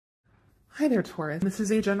Hi there, Taurus. This is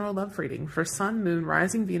a general love reading for Sun, Moon,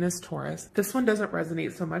 Rising, Venus, Taurus. This one doesn't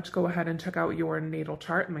resonate so much. Go ahead and check out your natal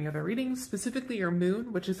chart and my other readings, specifically your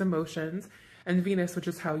Moon, which is emotions, and Venus, which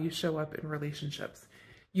is how you show up in relationships.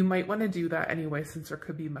 You might want to do that anyway, since there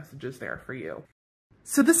could be messages there for you.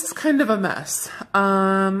 So this is kind of a mess.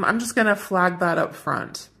 I'm just going to flag that up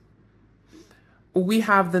front. We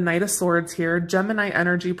have the Knight of Swords here, Gemini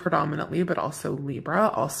energy predominantly, but also Libra,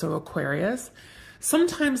 also Aquarius.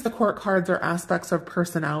 Sometimes the court cards are aspects of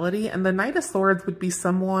personality, and the Knight of Swords would be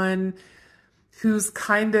someone who's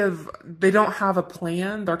they don't have a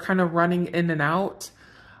plan. They're kind of running in and out.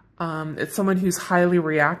 It's someone who's highly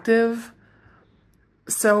reactive.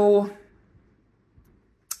 So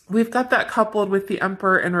we've got that coupled with the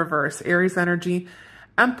Emperor in reverse, Aries energy.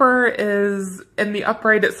 Emperor is in the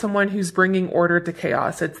upright. It's someone who's bringing order to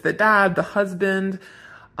chaos. It's the dad, the husband,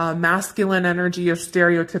 masculine energy or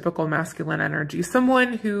stereotypical masculine energy,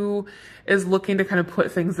 someone who is looking to kind of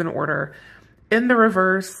put things in order. In the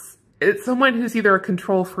reverse, it's someone who's either a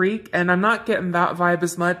control freak, and I'm not getting that vibe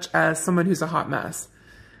as much as someone who's a hot mess.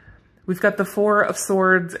 We've got the Four of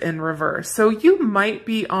Swords in reverse. So you might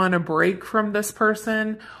be on a break from this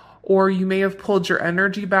person, or you may have pulled your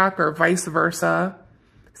energy back, or vice versa,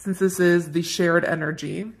 since this is the shared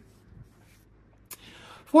energy.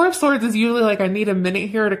 Four of Swords is usually like, I need a minute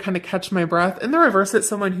here to kind of catch my breath. In the reverse, it's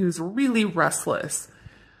someone who's really restless.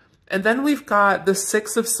 And then we've got the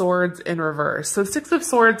Six of Swords in reverse. So Six of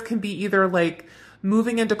Swords can be either like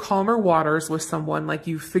moving into calmer waters with someone, like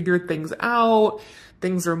you've figured things out,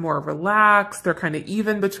 things are more relaxed, they're kind of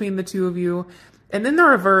even between the two of you. And in the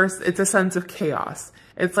reverse, it's a sense of chaos.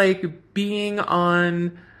 It's like being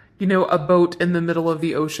on, a boat in the middle of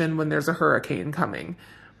the ocean when there's a hurricane coming.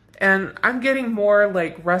 And I'm getting more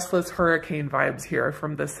like restless hurricane vibes here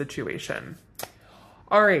from this situation.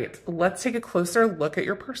 All right, let's take a closer look at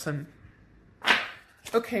your person.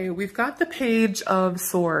 Okay, we've got the Page of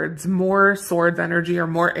Swords, more swords energy or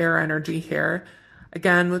more air energy here.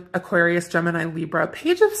 Again, with Aquarius, Gemini, Libra.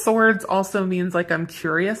 Page of Swords also means like I'm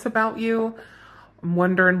curious about you. I'm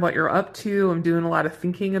wondering what you're up to. I'm doing a lot of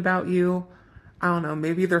thinking about you. I don't know,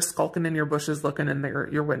 maybe they're skulking in your bushes looking in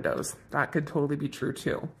your windows. That could totally be true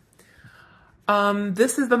too.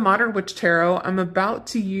 This is the Modern Witch Tarot. I'm about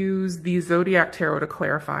to use the Zodiac Tarot to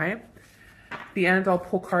clarify. At the end, I'll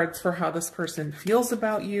pull cards for how this person feels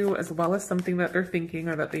about you, as well as something that they're thinking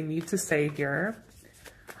or that they need to say here.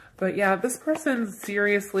 But yeah, this person's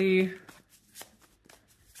seriously,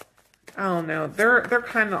 I don't know, they're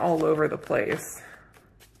kind of all over the place.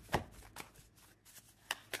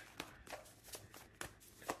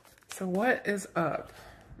 So what is up?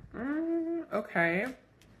 Okay.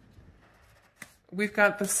 We've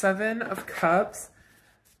got the Seven of Cups.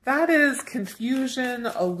 That is confusion,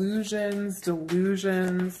 illusions,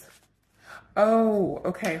 delusions. Oh,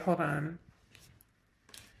 okay, hold on.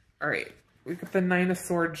 All right, we've got the Nine of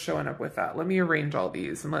Swords showing up with that. Let me arrange all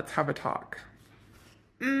these and let's have a talk.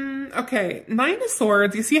 Okay, Nine of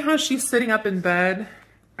Swords, you see how she's sitting up in bed?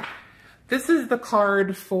 This is the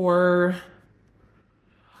card for...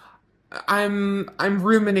 I'm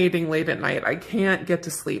ruminating late at night. I can't get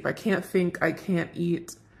to sleep. I can't think. I can't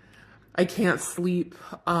eat. I can't sleep.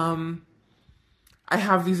 I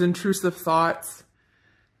have these intrusive thoughts.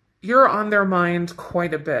 You're on their mind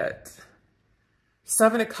quite a bit.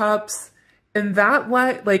 Seven of Cups. In that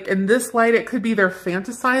light, like in this light, it could be they're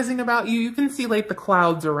fantasizing about you. You can see like the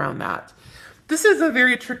clouds around that. This is a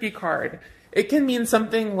very tricky card. It can mean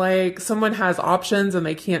something like someone has options and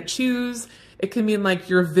they can't choose. It can mean like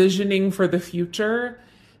you're visioning for the future.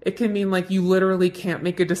 It can mean like you literally can't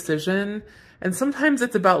make a decision. And sometimes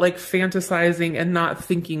it's about like fantasizing and not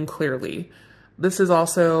thinking clearly. This is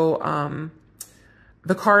also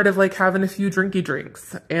the card of like having a few drinky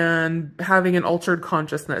drinks and having an altered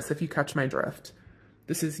consciousness, if you catch my drift.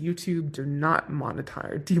 This is YouTube, do not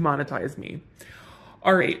demonetize me.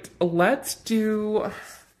 All right, let's do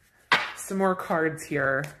some more cards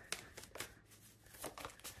here.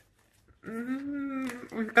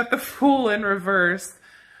 We've got the Fool in reverse.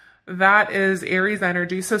 That is Aries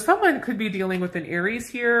energy. So someone could be dealing with an Aries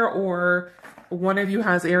here, or one of you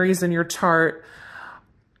has Aries in your chart.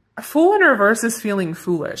 A Fool in reverse is feeling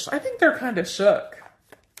foolish. I think they're kind of shook.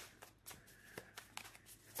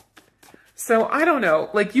 So I don't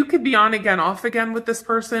know, like you could be on again, off again with this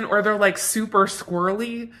person, or they're like super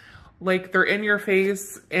squirrely, like they're in your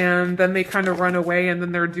face and then they kind of run away and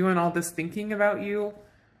then they're doing all this thinking about you.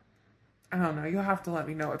 I don't know. You'll have to let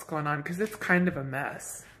me know what's going on because it's kind of a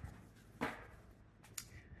mess.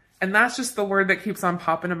 And that's just the word that keeps on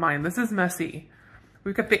popping in mind. This is messy.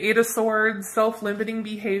 We've got the Eight of Swords, self-limiting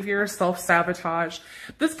behavior, self-sabotage.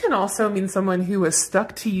 This can also mean someone who is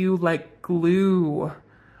stuck to you like glue.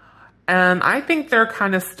 And I think they're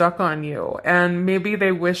kind of stuck on you. And maybe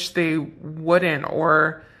they wish they wouldn't,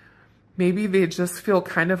 or maybe they just feel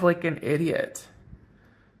kind of like an idiot.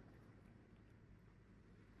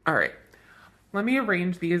 All right, let me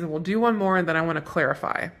arrange these and we'll do one more and then I want to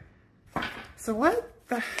clarify. So what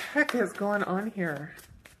the heck is going on here?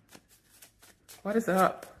 What is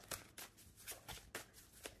up?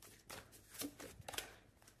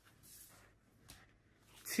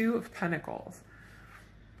 Two of Pentacles.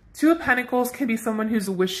 Two of Pentacles can be someone who's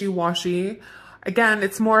wishy-washy. Again,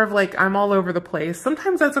 it's more of like, I'm all over the place.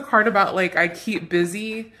 Sometimes that's a card about like, I keep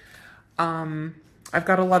busy. I've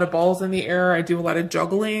got a lot of balls in the air. I do a lot of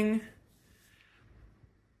juggling.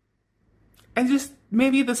 And just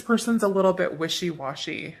maybe this person's a little bit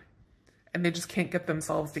wishy-washy and they just can't get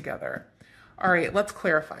themselves together. All right, let's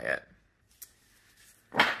clarify it.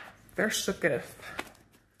 They're shooketh.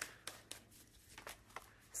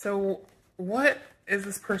 So what is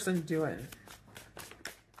this person doing?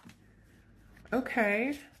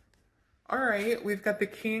 Okay. All right, we've got the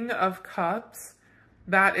King of Cups.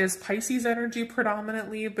 That is Pisces energy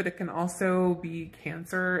predominantly, but it can also be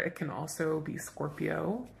Cancer. It can also be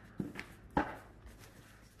Scorpio.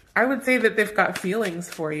 I would say that they've got feelings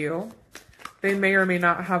for you. They may or may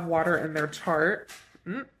not have water in their chart.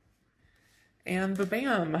 And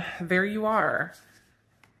bam, there you are.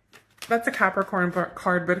 That's a Capricorn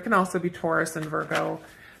card, but it can also be Taurus and Virgo.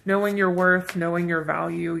 Knowing your worth, knowing your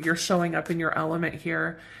value, you're showing up in your element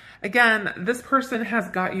here. Again, this person has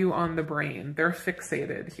got you on the brain. They're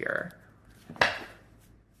fixated here.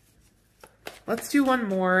 Let's do one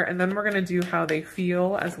more, and then we're going to do how they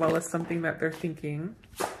feel, as well as something that they're thinking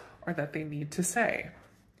or that they need to say.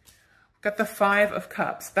 Got the Five of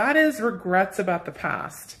Cups. That is regrets about the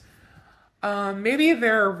past. Maybe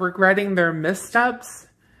they're regretting their missteps.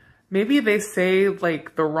 Maybe they say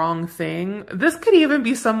like the wrong thing. This could even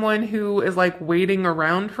be someone who is like waiting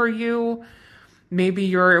around for you. Maybe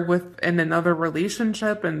you're in another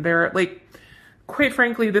relationship and they're like, quite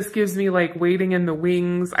frankly, this gives me like waiting in the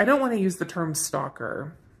wings. I don't want to use the term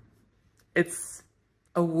stalker. It's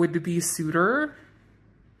a would-be suitor.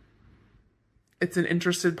 It's an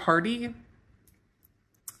interested party.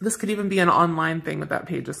 This could even be an online thing with that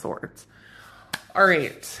Page of Swords. All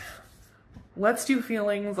right, let's do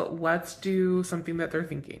feelings. Let's do something that they're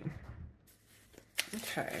thinking.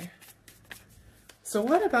 Okay. So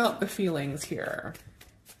what about the feelings here?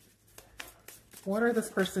 What are this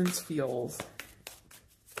person's feels?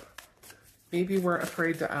 Maybe we're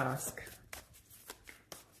afraid to ask.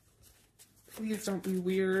 Please don't be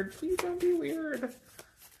weird. Please don't be weird.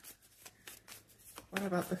 What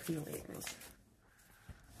about the feelings?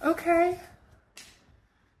 Okay.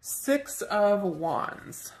 Six of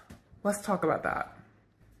Wands. Let's talk about that.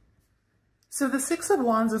 So the Six of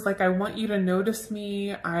Wands is like, I want you to notice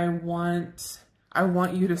me. I want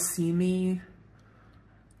you to see me.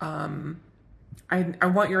 I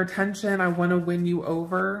want your attention. I want to win you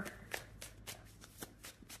over.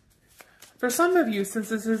 For some of you, since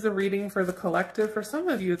this is a reading for the collective, for some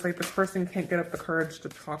of you, it's like this person can't get up the courage to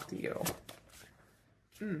talk to you.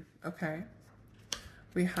 Okay.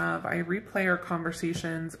 We have, I replay our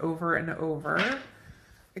conversations over and over.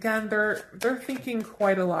 Again, they're thinking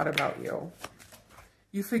quite a lot about you.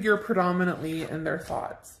 You figure predominantly in their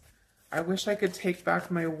thoughts. I wish I could take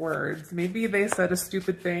back my words. Maybe they said a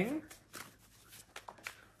stupid thing.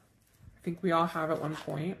 I think we all have at one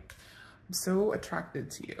point. I'm so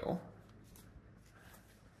attracted to you.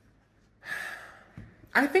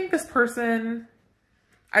 I think this person,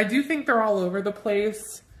 I do think they're all over the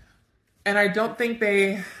place. And I don't think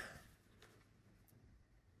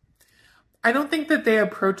that they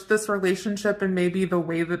approach this relationship in maybe the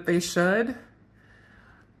way that they should.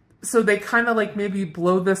 So they kind of like maybe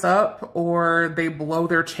blow this up, or they blow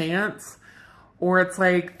their chance, or it's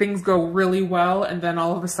like things go really well and then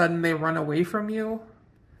all of a sudden they run away from you.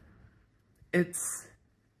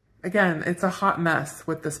 Again, it's a hot mess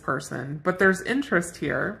with this person, but there's interest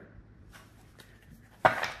here.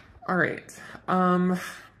 All right.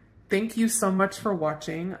 Thank you so much for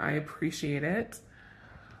watching. I appreciate it.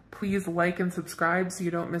 Please like and subscribe so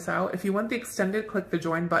you don't miss out. If you want the extended, click the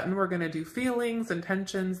join button. We're going to do feelings,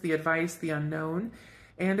 intentions, the advice, the unknown.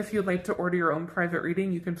 And if you'd like to order your own private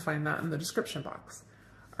reading, you can find that in the description box.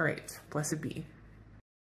 All right, blessed be.